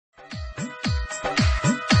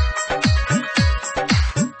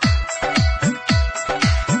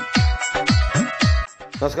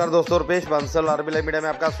नमस्कार दोस्तों, Rupesh Bansal RB live media में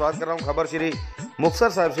आपका स्वागत कर रहा हूं। खबर श्री मुक्तसर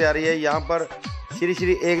साहिब से आ रही है। यहां पर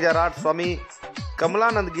श्री 1008 स्वामी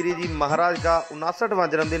कमलानंद गिरी जी महाराज का 59वां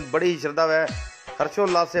जन्मदिन बड़ी ही श्रद्धा व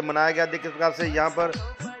हर्षोल्लास से मनाया गया। देखिए, इस प्रकार से यहां पर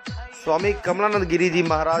स्वामी कमलानंद गिरी जी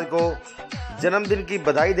महाराज को जन्मदिन की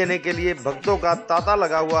बधाई देने के लिए भक्तों का तांता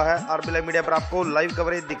लगा हुआ है। आरबी लाइव मीडिया पर आपको लाइव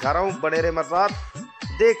कवरेज दिखा रहा हूँ। बने रहे हमारे साथ,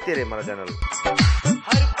 देखते रहे हमारा चैनल।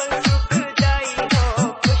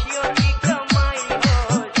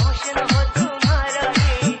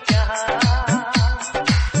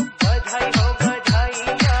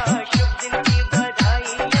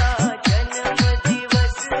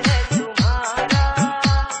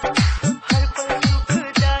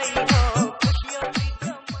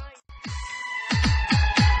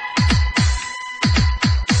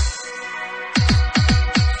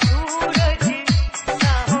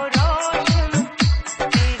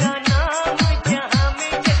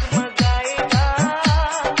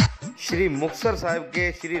 श्री मुक्तसर साहिब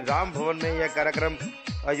के श्री राम भवन में यह कार्यक्रम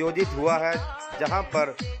आयोजित हुआ है, जहां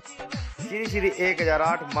पर श्री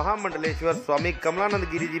 1008 महामंडलेश्वर स्वामी कमलानंद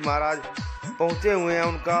गिरी जी महाराज पहुंचे हुए हैं।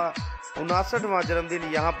 उनका 59वां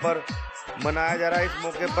जन्मदिन यहां पर मनाया जा रहा है। इस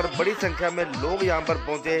मौके पर बड़ी संख्या में लोग यहां पर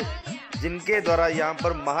पहुंचे, जिनके द्वारा यहां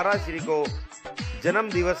पर महाराज श्री को जन्म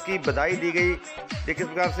दिवस की बधाई दी गई। देखिए,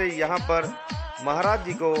 इस प्रकार से यहां पर महाराज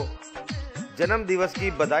जी को जन्म दिवस की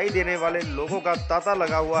बधाई देने वाले लोगों का तांता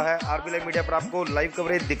लगा हुआ है। आरबी लाइव मीडिया पर आपको लाइव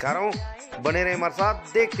कवरेज दिखा रहा हूँ। बने रहे हमारे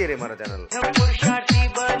साथ, देखते रहे हमारा चैनल।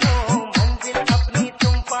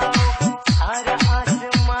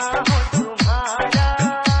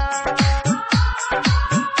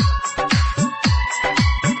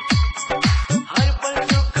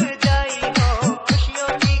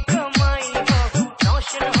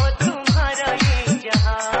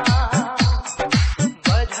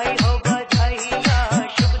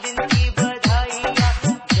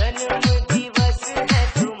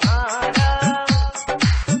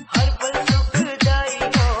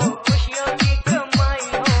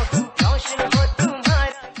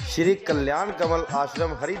 श्री कल्याण कमल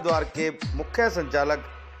आश्रम हरिद्वार के मुख्य संचालक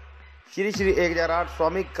श्री 1008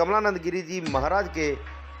 स्वामी कमलानंद गिरी जी महाराज के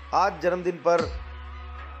आज जन्मदिन पर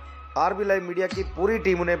आरबी लाइव मीडिया की पूरी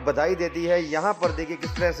टीम उन्हें बधाई देती है। यहां पर देखिए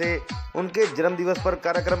किस तरह से उनके जन्म दिवस पर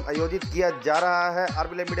कार्यक्रम आयोजित किया जा रहा है।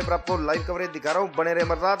 आरबी लाइव मीडिया पर आपको लाइव कवरेज दिखा रहा हूं। बने रहे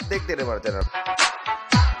हमारे साथ, देखते रहे हमारा चैनल।